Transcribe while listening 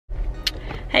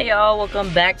Hey y'all,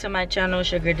 welcome back to my channel,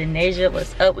 Sugar Denasia.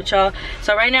 What's up with y'all?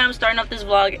 So right now I'm starting off this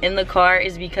vlog in the car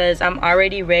is because I'm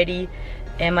already ready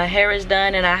and my hair is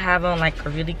done and I have on like a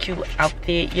really cute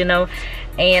outfit, you know.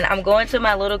 And I'm going to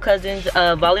my little cousin's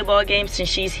volleyball game since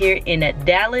she's here in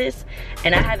Dallas,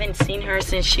 and I haven't seen her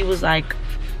since she was like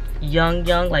young,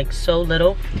 like so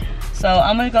little. So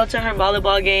I'm gonna go to her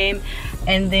volleyball game,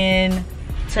 and then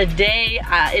today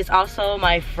is also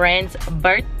my friend's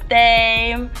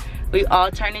birthday. We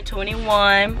all turning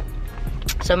 21.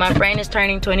 So my friend is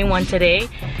turning 21 today,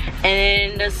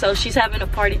 and so she's having a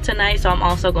party tonight, so I'm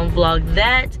also gonna vlog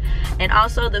that. And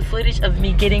also the footage of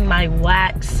me getting my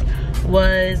wax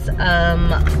was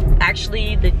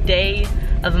actually the day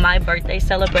of my birthday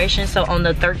celebration, so on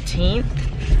the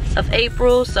 13th of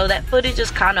April. So that footage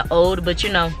is kind of old, but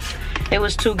you know, it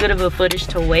was too good of a footage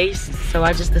to waste, so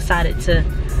I just decided to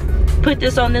put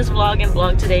this on this vlog and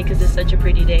vlog today because it's such a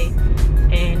pretty day.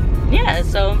 And yeah,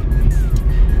 so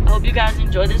I hope you guys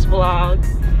enjoy this vlog,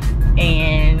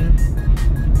 and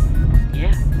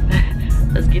yeah,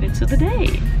 let's get into the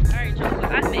day. Alright y'all, so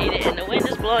I made it and the wind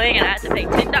is blowing and I had to pay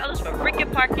 $10 for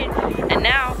freaking parking, and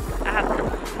now I have to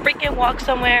freaking walk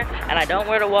somewhere and I don't know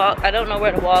where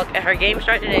to walk, and her game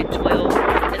started at 12.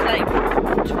 It's like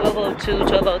 12:02,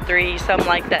 12:03, something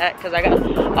like that, because I got,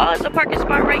 oh, it's a parking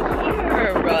spot right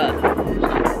here,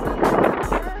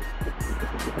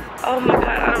 oh my god,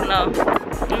 I don't know.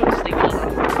 I'm gonna sleep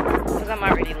because I'm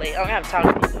already late. I don't have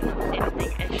time to be doing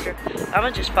anything extra. I'm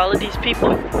gonna just follow these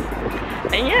people,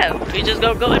 and yeah, we just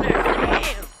gonna go in there. Damn.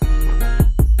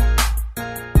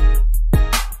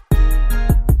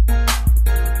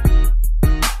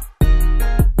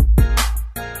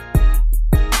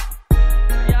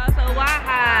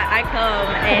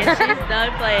 She's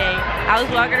done playing. I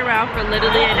was walking around for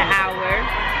literally an hour.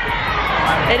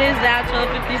 It is now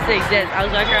 12:56. Yes, I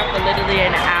was walking around for literally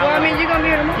an hour. Well, I mean, you gonna be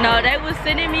here tomorrow? No, they was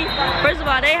sending me. First of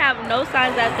all, they have no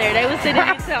signs out there. They was sending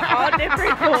me to all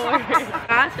different doors.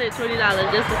 I said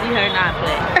 $20 just to see her not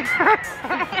play.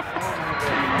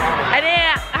 And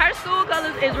then her school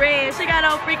colors is red. She got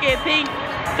on freaking pink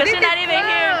because she's not even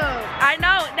here. I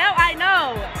know. No, I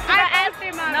know. I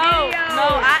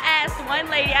asked one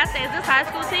lady, I said, is this high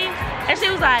school team? And she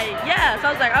was like, yeah.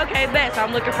 So I was like, okay, bet. So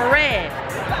I'm looking for red.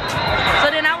 So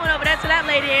then I went over there to that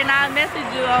lady and I messaged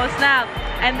you on Snap.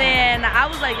 And then I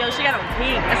was like, yo, she got on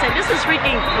pink. I said, this is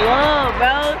freaking club,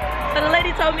 bro. So the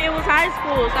lady told me it was high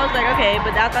school. So I was like, okay,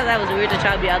 but I thought that was weird to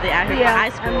try to be out there out here for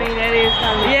high school. I mean, that is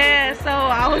kind of yeah, so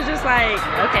I was just like,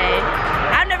 okay.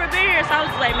 I've never been here, so I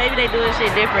was like, maybe they doing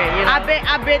shit different, you know? I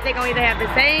bet they gonna either have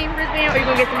the same wristband or you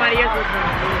gonna get somebody else's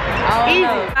wristband. Easy.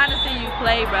 Trying to see you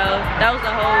play, bro. That was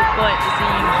the whole point, to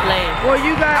see you play. Well,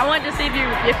 you got. I wanted to see if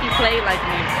you played like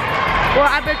me. Well,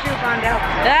 I bet you'll find out.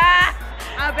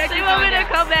 I bet she want me to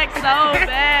come back so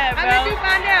bad, bro. I bet you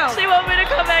find out. She want me to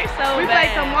come back so bad. We play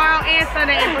tomorrow and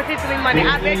Sunday and potentially Monday.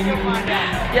 I bet you'll find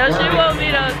out. Yo, she want me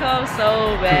to come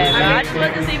so bad, bro. I just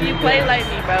want to see if you play like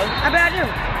me, bro. I bet I do.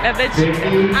 I bet you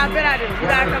do. I bet I do. You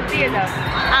gotta come see it though.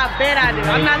 I bet I do.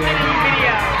 I'm not sending you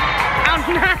video. I'm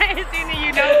not sending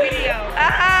you no video.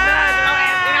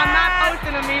 And I'm not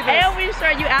posting them either. And we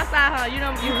sure you outside, huh? You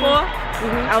know you 4?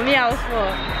 Oh, me, I was 4.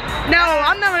 No,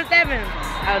 I'm number 7.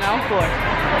 Oh no, I'm 4.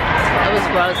 I was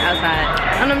 4, I was outside.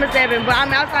 I'm number 7, but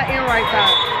I'm outside and right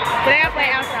side. Today I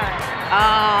play outside.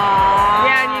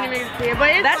 Yeah, I need to make it clear, but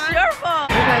it's that's fine. your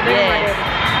fault. Yeah.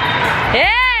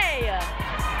 Hey!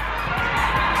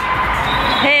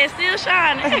 Hey, it's still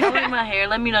shining. I like my hair.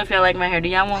 Let me know if y'all like my hair. Do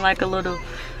y'all want like a little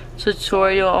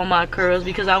tutorial on my curls?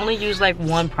 Because I only use like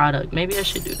one product. Maybe I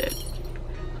should do that.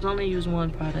 I only use one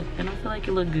product and I feel like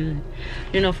it look good.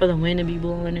 You know, for the wind to be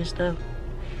blowing and stuff.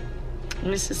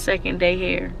 And it's the second day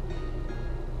here.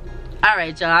 All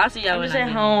right, y'all. I'll see y'all when I get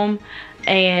home,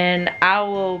 and I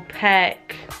will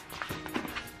pack.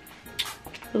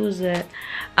 Who's that?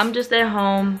 I'm just at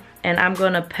home, and I'm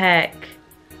gonna pack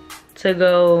to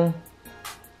go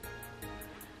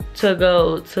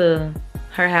to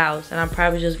her house, and I'm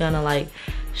probably just gonna like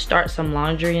start some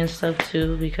laundry and stuff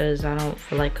too, because I don't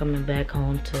feel like coming back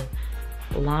home to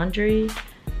laundry.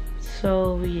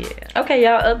 So yeah. Okay,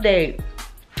 y'all, update.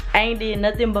 I ain't did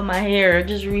nothing but my hair. I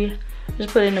just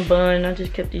put it in a bun. I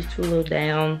just kept these 2 little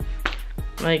down.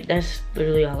 Like, that's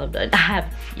literally all I've done. I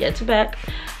have yet to pack.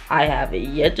 I have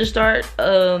yet to start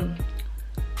a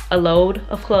load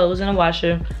of clothes in a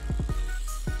washer.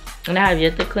 And I have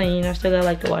yet to clean. I still gotta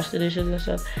like to wash the dishes and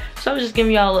stuff. So I was just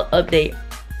giving y'all an update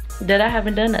that I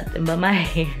haven't done nothing but my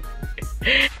hair.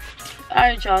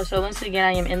 Alright y'all, so once again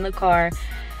I am in the car,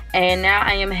 and now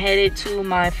I am headed to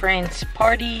my friend's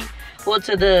party. well,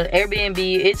 to the Airbnb.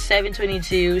 It's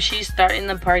 7:22. She's starting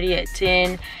the party at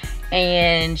 10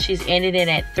 and she's ending it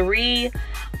at 3.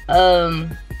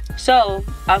 So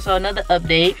also another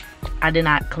update, I did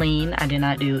not clean, I did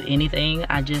not do anything.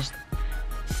 I just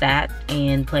sat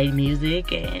and played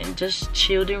music and just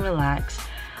chilled and relaxed.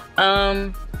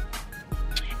 And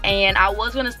I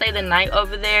was gonna stay the night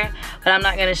over there, but I'm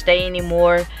not gonna stay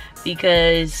anymore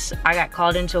because I got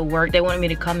called into work. They wanted me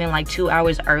to come in like 2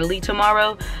 hours early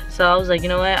tomorrow. So I was like, you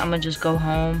know what, I'm gonna just go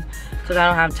home because I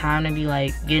don't have time to be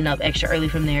like getting up extra early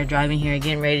from there, driving here,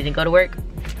 getting ready to go to work.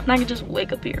 And I can just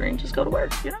wake up here and just go to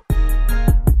work, you know?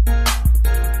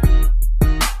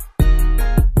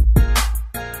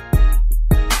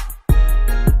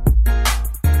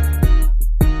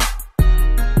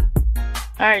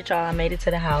 Alright, y'all, I made it to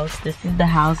the house. This is the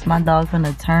house. My dog's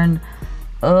gonna turn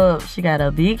up. She got a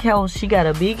big house.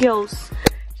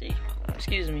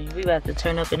 Excuse me. We about to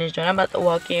turn up in this joint. I'm about to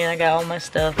walk in. I got all my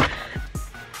stuff.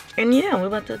 And yeah, we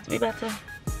about to get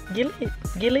lit.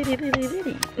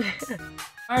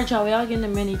 Alright, y'all, we all getting a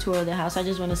mini tour of the house. I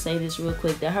just want to say this real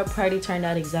quick, that her party turned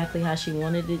out exactly how she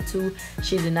wanted it to.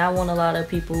 She did not want a lot of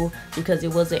people because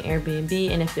it was an Airbnb,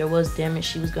 and if there was damage,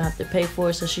 she was gonna have to pay for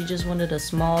it. So she just wanted a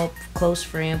small, close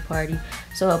friend party.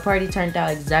 So her party turned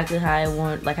out exactly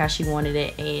how she wanted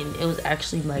it, and it was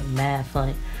actually like mad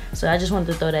fun. So I just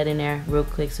wanted to throw that in there real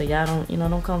quick, so y'all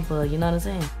don't come for, you know what I'm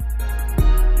saying?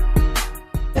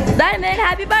 Diamond,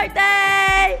 happy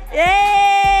birthday! Yay!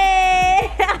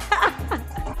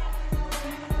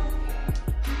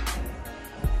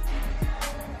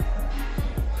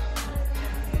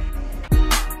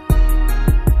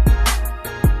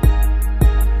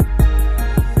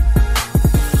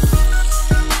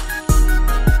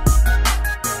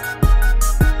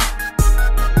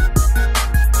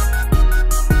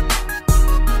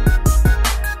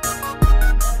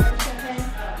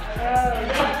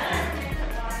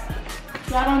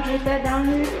 Y'all don't drink that down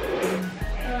here?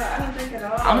 I don't drink at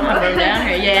all. I'm not from down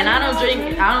here, yeah, and I don't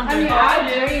drink. I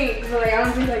drink, but like I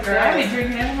don't drink like that. I be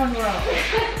drinking everyone's wrong.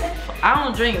 I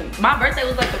don't drink. My birthday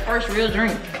was like the first real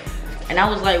drink, and I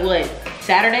was like, what,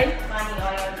 Saturday?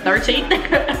 13th?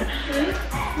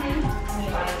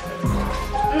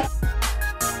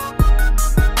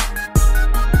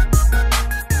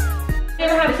 You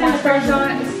ever had corn starch on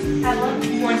it? Have what?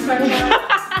 Corn starch on it?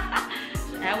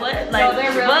 And what? Like, no,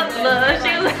 they're really what? Good.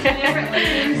 She was different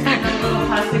leaves and a little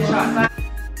plastic shot.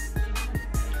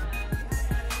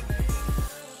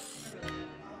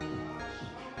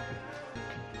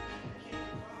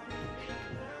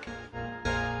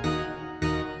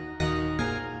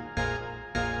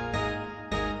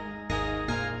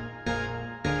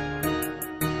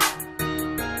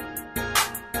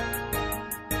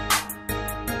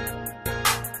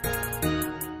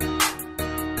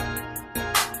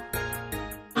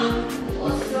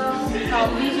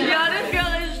 Yo, this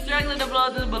girl is struggling to blow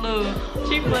this balloon.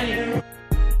 She funny.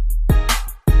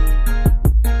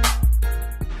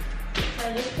 So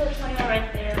just put 20 right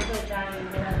there, put Johnny in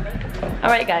there.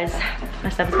 Alright guys, my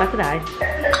stuff is about to die.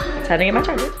 Time to get my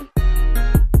charger.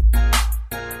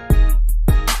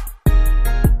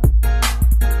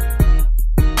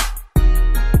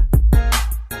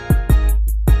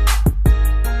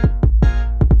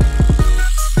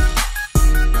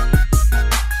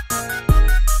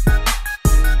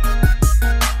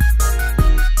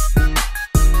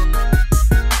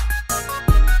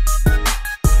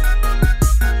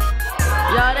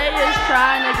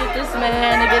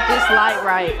 Light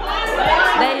right.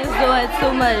 They is doing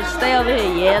too much. Stay over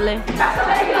here yelling.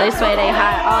 They say they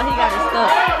hot. Oh, he got it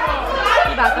stuck.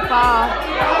 He about to fall.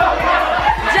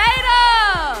 Jada!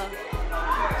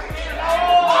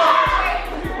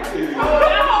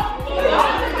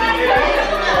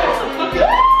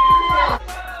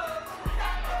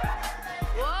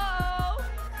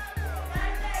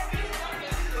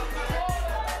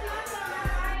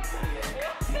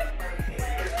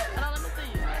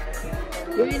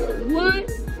 One,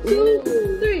 two,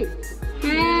 three.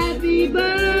 Happy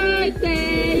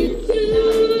birthday to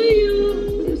you.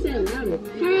 You said louder.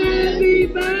 Happy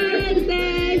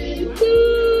birthday to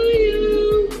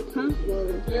you. Huh?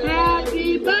 Happy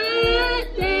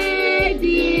birthday,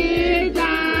 dear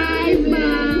Diamond.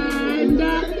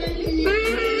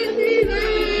 Happy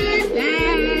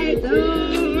birthday to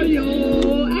you.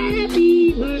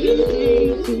 Happy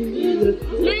birthday to you.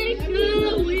 Make a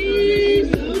wish.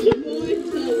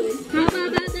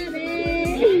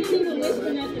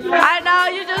 I know,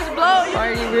 you just blow your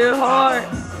party real hard.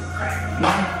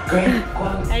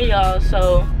 Hey y'all,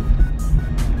 so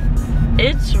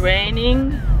it's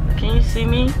raining. Can you see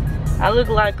me? I look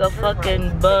like a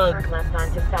fucking bug.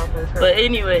 But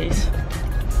anyways,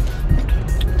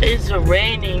 it's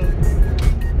raining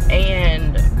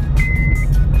and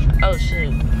oh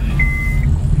shit.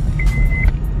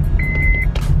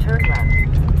 Turn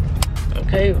left.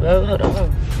 Okay, bro, hold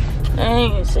on.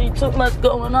 Dang, see too much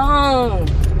going on.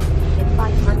 In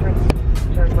 500,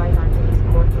 turn right onto East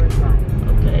Corporate Drive.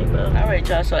 Okay, bro. Alright,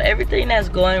 y'all. So everything that's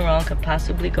going wrong could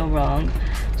possibly go wrong.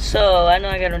 So I know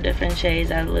I got on different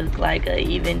shades. I look like a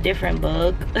even different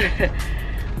bug.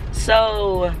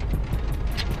 So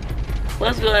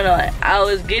what's going on? I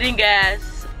was getting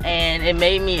gas and it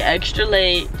made me extra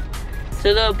late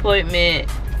to the appointment.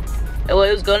 Well,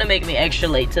 it was gonna make me extra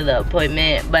late to the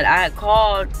appointment, but I had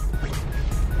called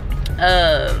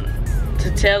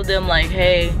to tell them like,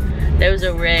 hey, there was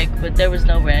a wreck, but there was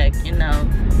no wreck, you know,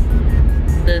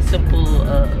 the simple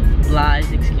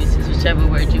lies, excuses, whichever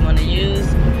word you want to use.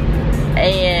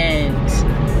 And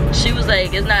she was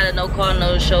like, it's not a no call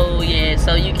no show yet,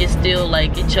 so you can still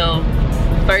like get your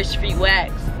first free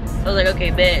wax. So I was like,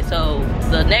 okay, bet. So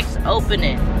the next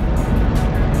opening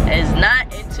is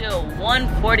not until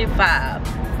 1:45,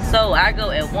 so I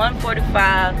go at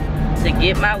 1:45 to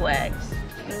get my wax.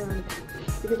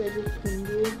 Because I just cleaned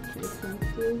you, I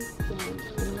cleansed you, so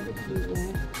I wanted it to be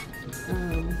wet,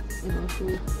 and also we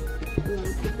want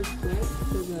to keep this wet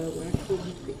so the wax will be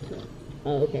stick to it.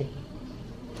 Oh, okay.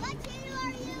 What channel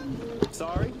are you?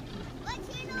 Sorry? What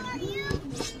channel are you?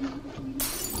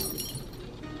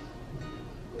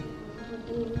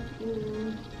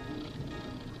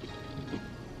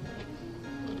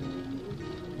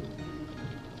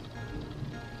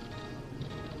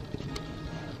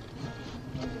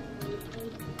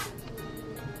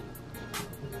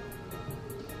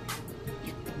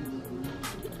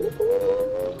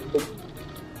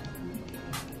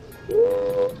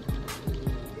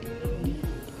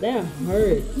 That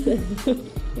hurts.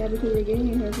 Yeah, because you're getting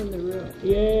your hair from the root.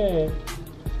 Yeah.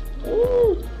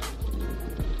 Ooh.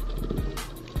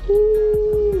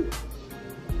 Ooh.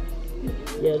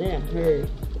 Yeah, that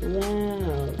hurts.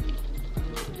 Wow.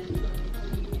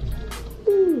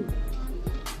 Ooh.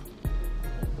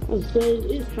 I'm sorry,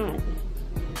 it's hot.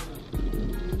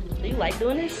 Do you like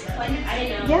doing this?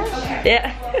 Yeah. Yeah.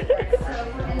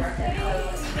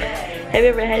 Have you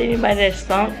ever had anybody that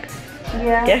stunk?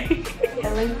 Yeah. Yeah.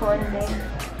 At least one a day.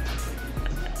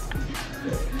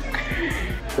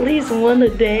 At least one a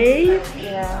day?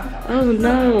 Yeah. Oh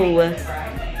no. And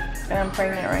I'm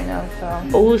pregnant right now,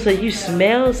 so. Oh, so you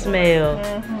smell.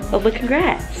 Oh, but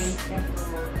congrats.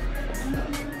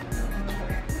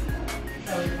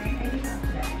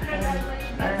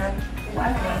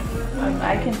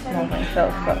 I can smell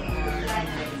myself, but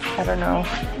I don't know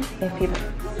if people.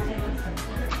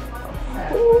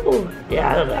 Ooh. Yeah,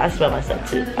 I don't know. I smell myself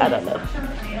too. I don't know.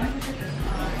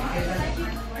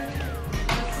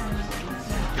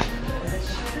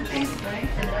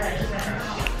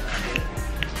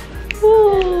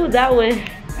 Ooh, that one.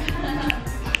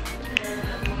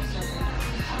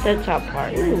 That top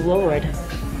part. Ooh, Lord.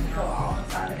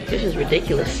 This is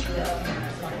ridiculous.